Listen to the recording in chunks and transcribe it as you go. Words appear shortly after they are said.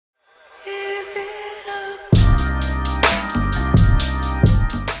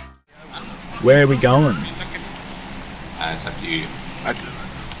Where are we going? It's up to you.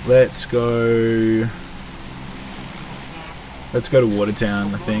 Let's go. Let's go to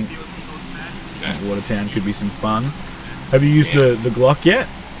Watertown, I think. Okay. Watertown could be some fun. Have you used the Glock yet?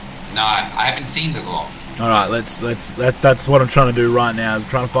 No, I haven't seen the Glock. Alright, that's what I'm trying to do right now, is I'm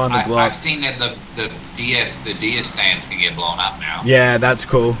trying to find the Glock. I've seen that the DS stands can get blown up now. Yeah, that's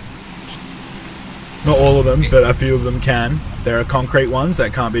cool. Not all of them, but a few of them can. There are concrete ones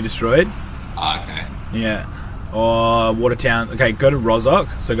that can't be destroyed. Oh, okay. Yeah. Or Watertown. Okay, go to Rozok.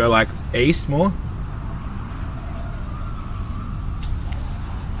 So go like east more.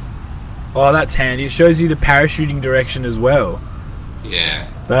 Oh, that's handy. It shows you the parachuting direction as well. Yeah.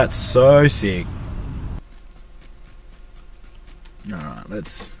 That's so sick. Alright,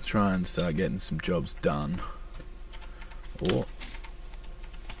 let's try and start getting some jobs done.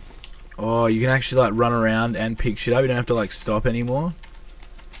 Oh, you can actually like run around and pick shit up. You don't have to like stop anymore.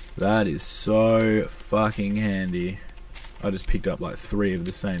 That is so fucking handy. I just picked up like 3 of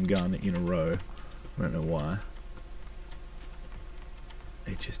the same gun in a row. I don't know why.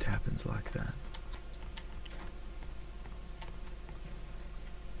 It just happens like that.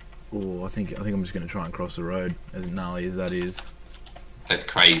 Oh, I think I'm just gonna try and cross the road, as gnarly as that is. That's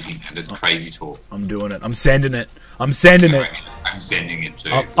crazy, man. That's crazy talk. I'm doing it. I'm sending it. I'm sending it. I'm sending it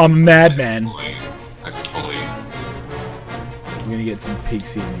too. I'm a madman. I can follow you. I'm gonna get some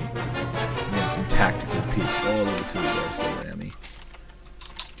peeks here. I'm gonna get some tactical peeks. Oh, look at 2 guys go around me.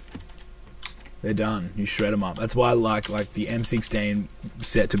 They're done. You shred them up. That's why I like the M16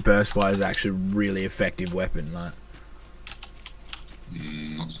 set to burst by is actually a really effective weapon. Like.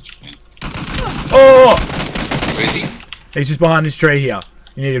 Not such a fan. Oh! Where is he? He's just behind this tree here.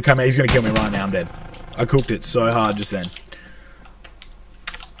 You need to come out. He's gonna kill me right now. I'm dead. I cooked it so hard just then.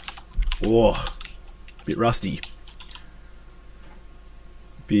 Oh, bit rusty.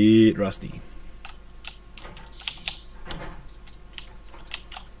 Bit rusty.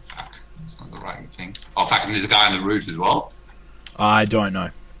 Fuck, that's not the right thing. Oh fuck, and there's a guy on the roof as well. I don't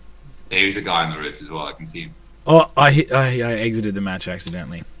know. There is a guy on the roof as well. I can see him. Oh, I exited the match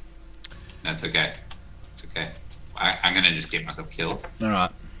accidentally. That's okay. It's okay. I'm gonna just get myself killed.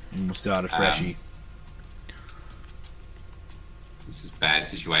 Alright, we'll start a freshie. This is a bad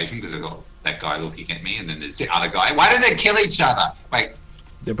situation because I've got that guy looking at me and then there's the other guy. Why do they kill each other? Wait.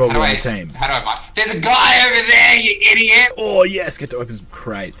 They're probably on a team. How do I mark? There's a guy over there, you idiot! Oh yes, get to open some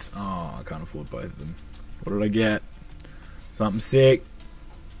crates. Oh, I can't afford both of them. What did I get? Something sick.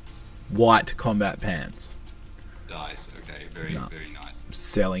 White combat pants. Nice, okay, very nice. I'm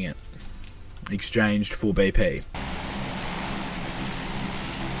selling it. Exchanged for BP.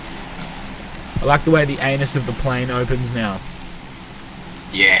 I like the way the anus of the plane opens now.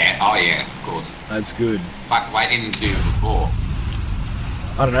 Yeah, oh yeah, of course. That's good. Fuck, why didn't do it before?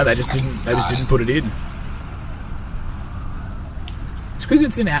 I don't know, they just didn't put it in. It's because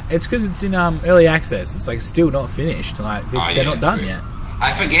it's in early access. It's like still not finished. Like they're not done yet.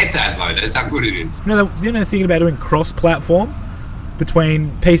 I forget that though. That's how good it is. You know thinking about doing cross-platform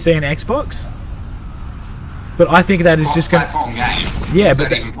between PC and Xbox. But I think that is just going to platform games. Yeah, is but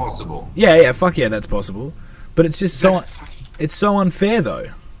that even possible? Yeah, fuck yeah, that's possible. But it's just it's so unfair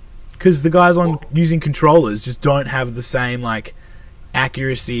though, because the guys using controllers just don't have the same like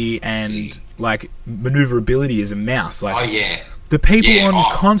accuracy and like maneuverability as a mouse. Like, oh yeah, the people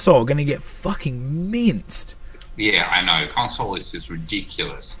on console are going to get fucking minced. Yeah, I know. Console is just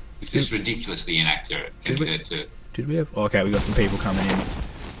ridiculous. It's just ridiculously inaccurate compared to. Did we have? Okay, we got some people coming in.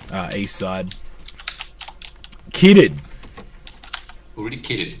 East side. Kitted. Already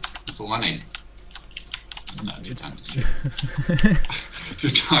kitted. That's all I need. No,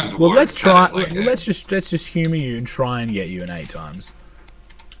 well, let's try. Let's just humour you and try and get you an 8 times.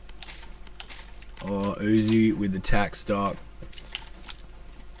 Oh, Uzi with the tac stock.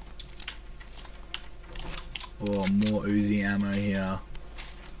 Oh, more Uzi ammo here.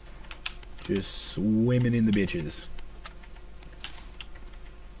 Just swimming in the bitches.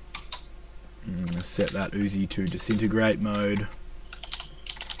 I'm gonna set that Uzi to disintegrate mode.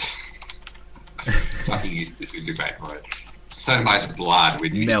 Fucking is disintegrate mode. So much blood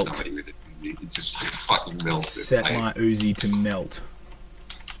when you hit somebody with it. It just fucking melts. Set my Uzi to melt.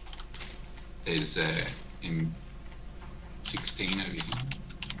 There's M16 over here.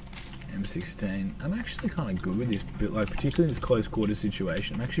 M16. I'm actually kind of good with this, but like particularly in this close quarter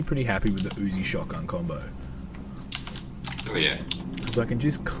situation, I'm actually pretty happy with the Uzi shotgun combo. Oh yeah. Because I can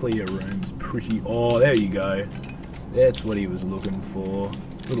just clear rooms pretty... Oh, there you go. That's what he was looking for.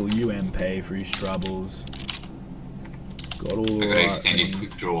 Little UMP for his troubles. Got all the I got an extended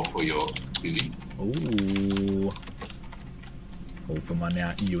quick draw for your Uzi. Ooh. All for my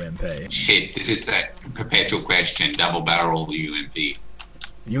now UMP. Shit, this is the perpetual question. Double barrel or UMP?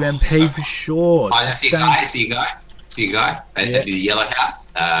 UMP for sure. I see a guy. See a guy at the yellow house.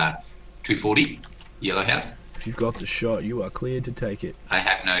 240. Yellow house. If you've got the shot, you are cleared to take it. I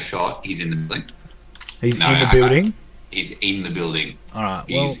have no shot. He's in the building. He's in the building? He's in the building. Alright,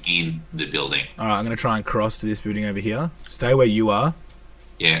 well... He's in the building. Alright, I'm going to try and cross to this building over here. Stay where you are.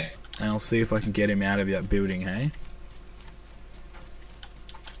 Yeah. And I'll see if I can get him out of that building, hey?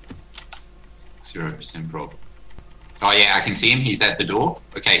 0% prob. Oh yeah, I can see him. He's at the door.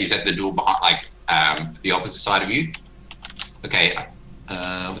 Okay, he's at the door behind, like, the opposite side of you. Okay,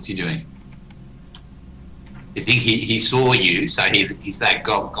 what's he doing? I think he saw you, so he's like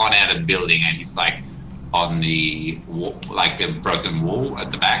gone out of the building and he's like on the wall, like the broken wall at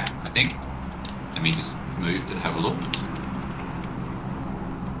the back, I think. Let me just move to have a look.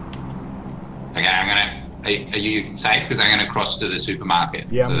 Okay, I'm gonna. Are you safe? Because I'm gonna cross to the supermarket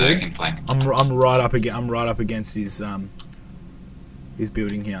so that I can flank. I'm right up against his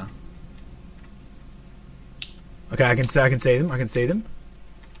building here. Okay, I can see them. I can see them.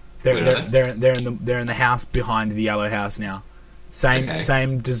 They're in the house behind the yellow house now.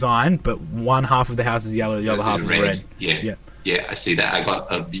 Same design, but one half of the house is yellow, the other half is red. Yeah, I see that. I got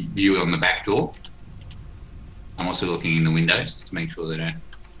a view on the back door. I'm also looking in the windows to make sure they don't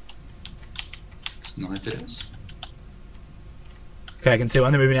snipe at us. Okay, I can see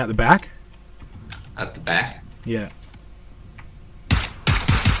one. They're moving out the back. At the back? Yeah.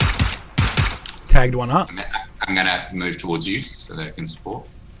 Tagged one up. I'm gonna move towards you so that I can support.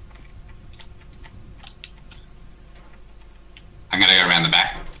 I'm gonna go around the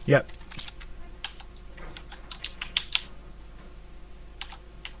back. Yep.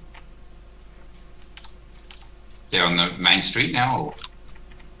 They're on the main street now, or?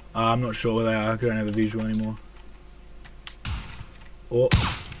 I'm not sure where they are. I don't have a visual anymore. Oh,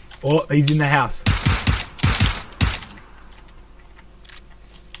 he's in the house.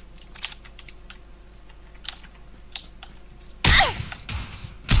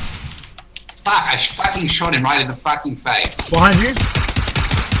 Fuck, I fucking shot him right in the fucking face. Behind you.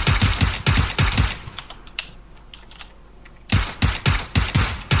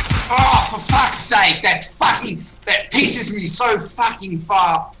 Oh, for fuck's sake, that pisses me so fucking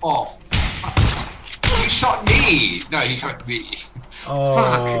far off. He shot me. No, he shot me. Oh.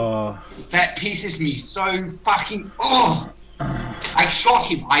 Fuck. That pisses me so fucking... Oh. I shot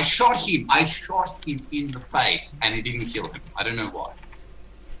him in the face and it didn't kill him. I don't know why.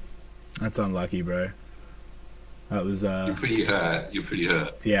 That's unlucky, bro. That was You're pretty hurt.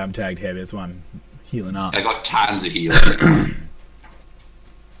 Yeah, I'm tagged heavy. That's why I'm healing up. I got tons of healing.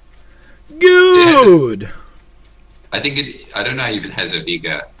 Good! I think I don't know if it has a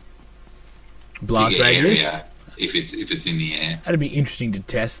bigger blast radius area, if it's in the air. That'd be interesting to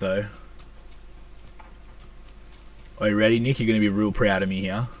test though. Are you ready, Nick? You're gonna be real proud of me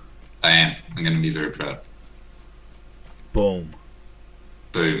here. I am. I'm gonna be very proud. Boom.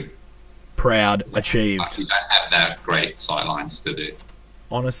 Boom. Proud. Achieved. You don't have that great sightlines to do.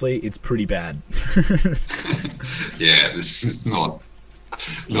 Honestly, it's pretty bad. Yeah, this is not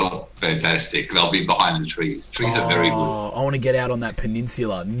fantastic. They'll be behind the trees. Trees are very good. I want to get out on that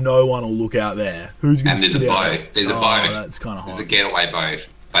peninsula. No one will look out there. Who's going to sit out? And there's a boat. That's kind of hot. There's a getaway boat,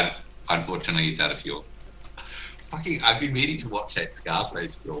 but unfortunately it's out of fuel. Fucking, I've been meaning to watch that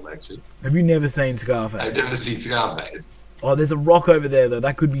Scarface film, actually. Have you never seen Scarface? I've never seen Scarface. Oh, there's a rock over there, though.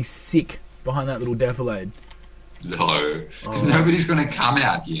 That could be sick behind that little defilade. No, because nobody's going to come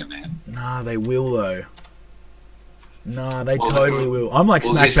out here, man. Nah, they will, though. Nah, they totally will. I'm like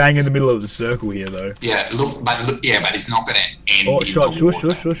smack bang in the middle of the circle here, though. Yeah, but it's not going to end. Oh, shot,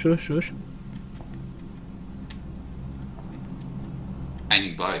 shush.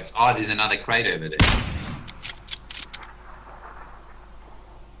 Any boats? Oh, there's another crate over there.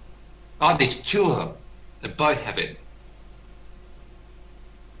 Oh, there's two of them. They both have it.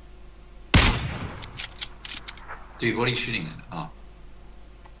 Dude, what are you shooting at? Oh.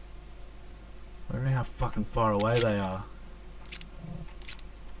 I don't know how fucking far away they are.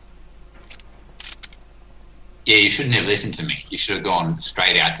 Yeah, you shouldn't have listened to me. You should have gone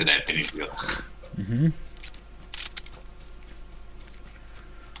straight out to that peninsula.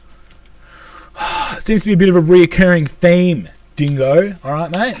 Seems to be a bit of a reoccurring theme, Dingo. All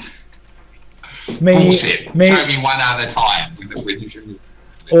right, mate. Bullshit. Show me one other time when you should.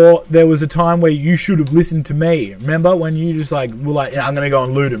 Or there was a time where you should have listened to me. Remember when you just like were like, yeah, I'm gonna go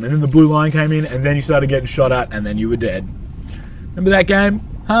and loot him, and then the blue line came in, and then you started getting shot at, and then you were dead. Remember that game?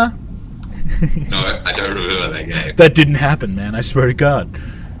 Huh? No, I don't remember that game. That didn't happen, man. I swear to God.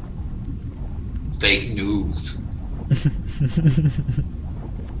 Fake news.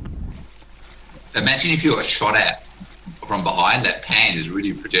 Imagine if you got shot at from behind. That pan is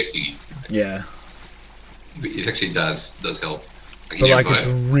really protecting you. Yeah. It actually does help. But like, it's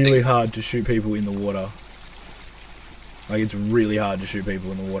really hard to shoot people in the water. Like, it's really hard to shoot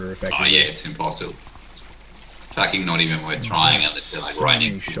people in the water effectively. Oh yeah, it's impossible. It's fucking not even worth trying unless they're like right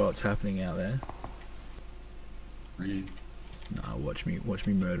next to you. Shots happening out there. Really? Nah, watch me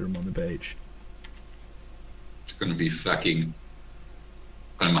murder him on the beach. It's gonna be fucking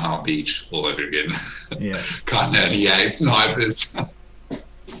Omaha Beach all over again. Yeah. Can't any 8 snipers.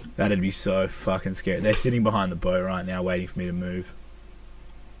 That'd be so fucking scary. They're sitting behind the boat right now waiting for me to move.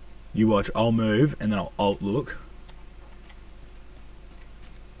 You watch, I'll move and then I'll alt look.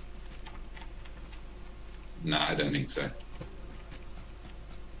 No, I don't think so.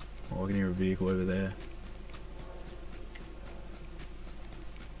 Oh, I can hear a vehicle over there.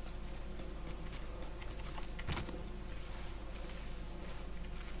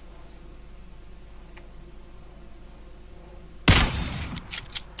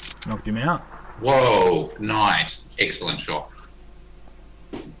 Knocked him out. Whoa, nice. Excellent shot.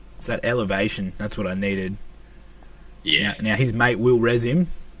 It's that elevation. That's what I needed. Yeah. Now his mate will res him,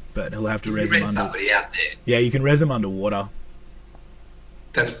 but he'll have to res him under. Somebody out there. Yeah, you can res him underwater.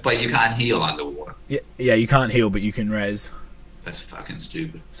 But you can't heal underwater. Yeah, you can't heal, but you can res. That's fucking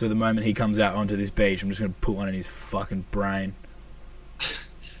stupid. So the moment he comes out onto this beach, I'm just gonna put one in his fucking brain.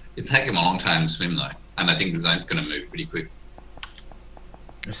 It'd take him a long time to swim though, and I think the zone's gonna move pretty quick.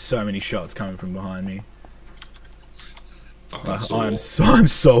 There's so many shots coming from behind me. I'm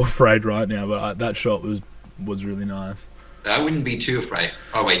so afraid right now, but that shot was really nice. I wouldn't be too afraid.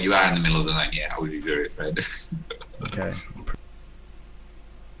 Oh wait, you are in the middle of the zone. Yeah, I would be very afraid. Okay.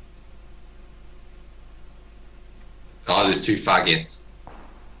 Oh, there's 2 faggots.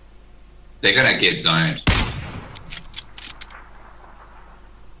 They're gonna get zoned.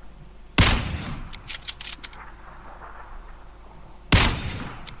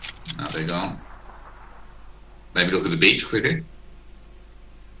 Oh, they're gone. Maybe look at the beach quickly.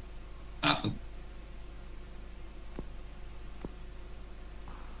 Nothing.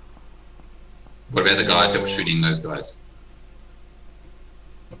 What about the guys that were shooting those guys?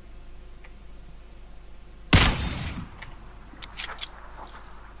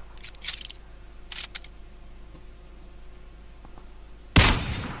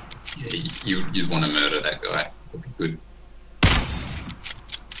 Yeah, you'd want to murder that guy. That'd be good.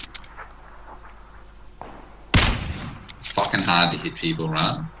 It's fucking hard to hit people,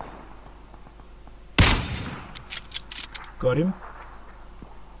 right? Got him.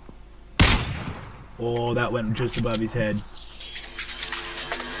 Oh, that went just above his head.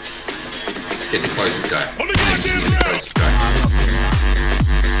 Get the closest guy. Get the closest guy.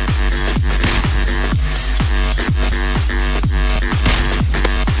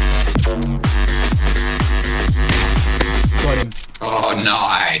 Got him. Oh,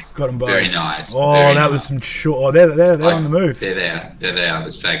 nice. Got him both. Very nice. Oh, Very that nice. was some short. Oh, they're on the move. They're there. They're there.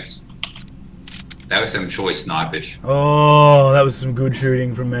 There's fags. That was some choice snipers. Oh, that was some good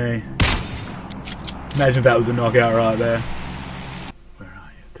shooting from me. Imagine if that was a knockout right there. Where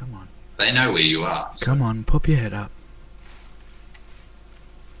are you? Come on. They know where you are. So. Come on, pop your head up.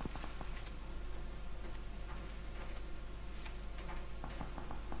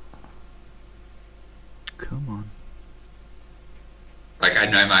 Come on. Like, I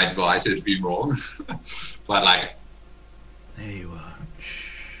know my advice has been wrong, but like... There you are.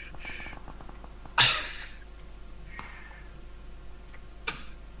 Shh.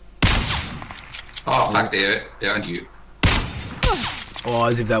 Oh, fuck, they're on you. Oh,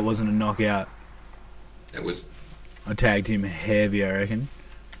 as if that wasn't a knockout. That was... I tagged him heavy, I reckon.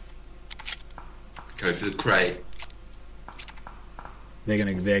 Go for the crate. They're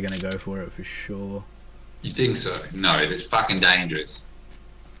gonna go for it for sure. You think so? No, it's fucking dangerous.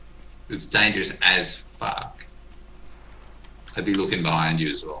 It's dangerous as fuck. I'd be looking behind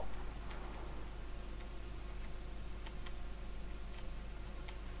you as well.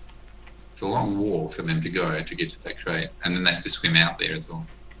 It's a long walk for them to go to get to that crate, and then they have to swim out there as well.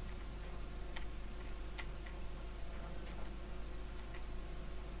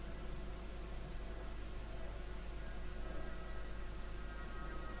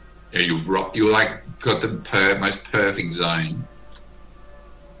 Yeah, you like got the most perfect zone.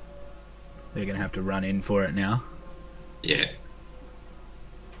 They're gonna have to run in for it now. Yeah.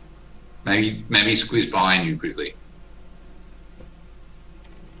 Maybe squeeze behind you quickly.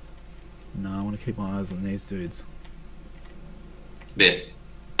 No, I want to keep my eyes on these dudes. There.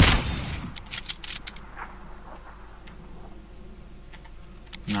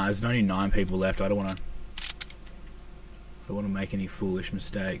 No, there's only 9 people left. I don't want to. Don't want to make any foolish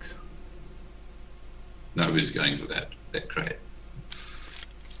mistakes. Nobody's going for that crate.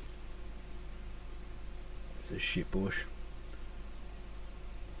 It's a shit bush.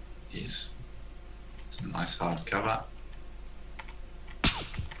 Yes. It's a nice hard cover.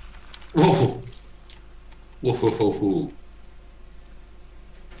 Whoa! Whoa, whoa, whoa, whoa.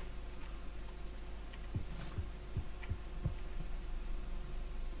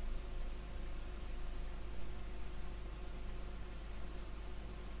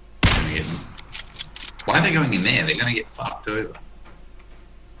 Why are they going in there? They're going to get fucked over.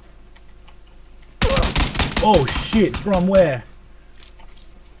 Oh shit, from where?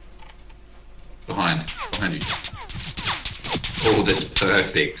 Behind you. Oh, that's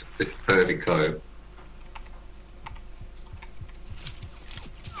perfect. That's perfect cove.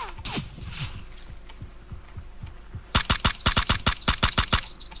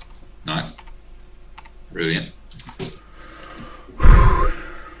 Nice. Brilliant.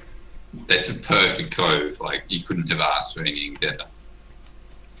 That's a perfect cove. Like, you couldn't have asked for anything better.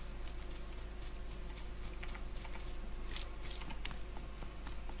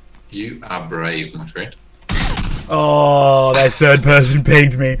 You are brave, my friend. Oh, that third person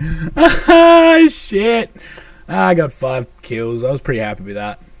pinged me. Shit. I got 5 kills. I was pretty happy with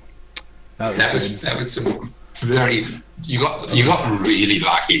that. That was some very. You got really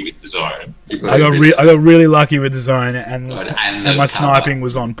lucky with the zone. I got really lucky with the zone, and my sniping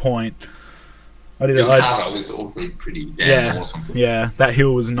was on point. Cover was all pretty damn awesome. Yeah, that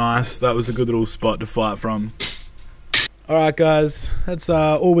hill was nice. That was a good little spot to fight from. Alright guys, that's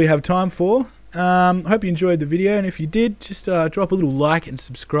all we have time for. Hope you enjoyed the video, and if you did, just drop a little like and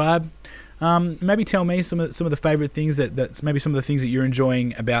subscribe. Maybe tell me some of the favourite things that's maybe some of the things that you're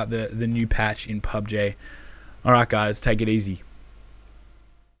enjoying about the new patch in PUBG. Alright guys, take it easy.